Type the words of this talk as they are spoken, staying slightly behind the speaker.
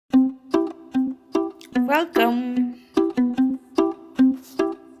Welcome.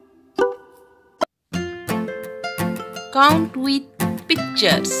 Count with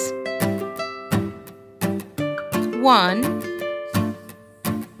pictures. 1.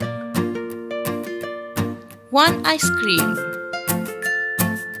 One ice cream.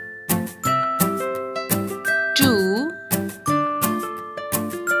 2.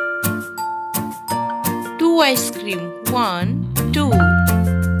 Two ice cream. 1, 2.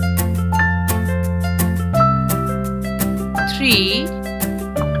 3.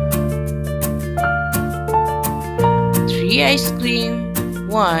 Three ice cream.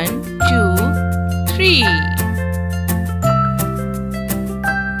 1, 2, 3.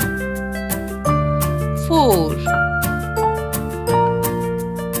 4.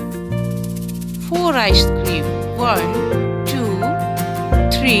 Four ice cream. 1, 2,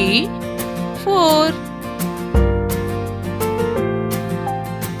 3, 4.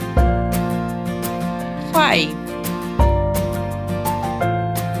 5.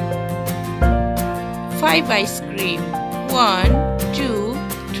 Five ice cream. 1, 2,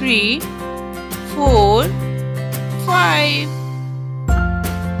 3, 4, 5.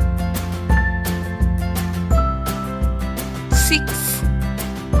 6.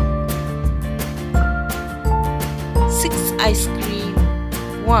 Six ice cream.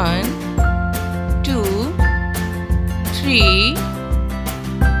 1, 2, 3,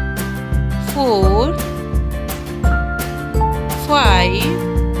 4, 5,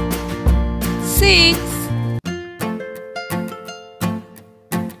 6.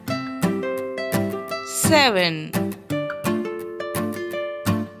 7.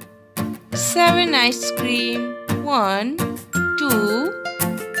 Seven ice cream. 1, 2,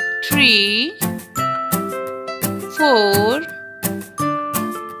 3, 4,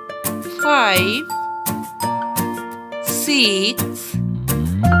 5, 6,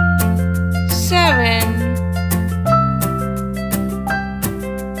 7.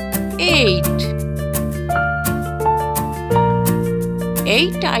 8.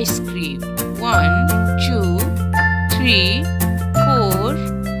 Eight ice cream. 1, 2, 3, 4,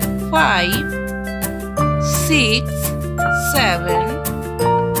 5, 6, 7,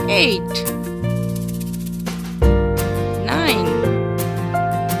 8. 9.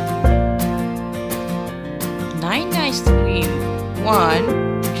 Nine ice cream.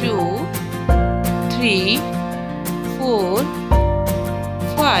 1, 2, 3, 4,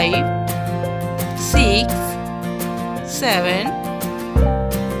 5, 6, 7,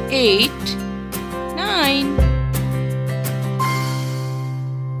 8, 9.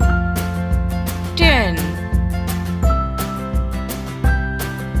 10.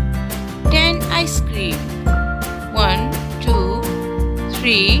 10 ice cream. 1, 2,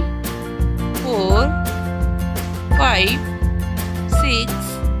 3, 4, 5, 6,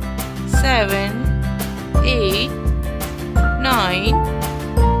 7, 8, 9,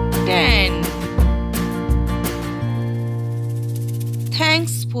 10.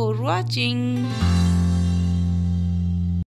 Thanks for watching.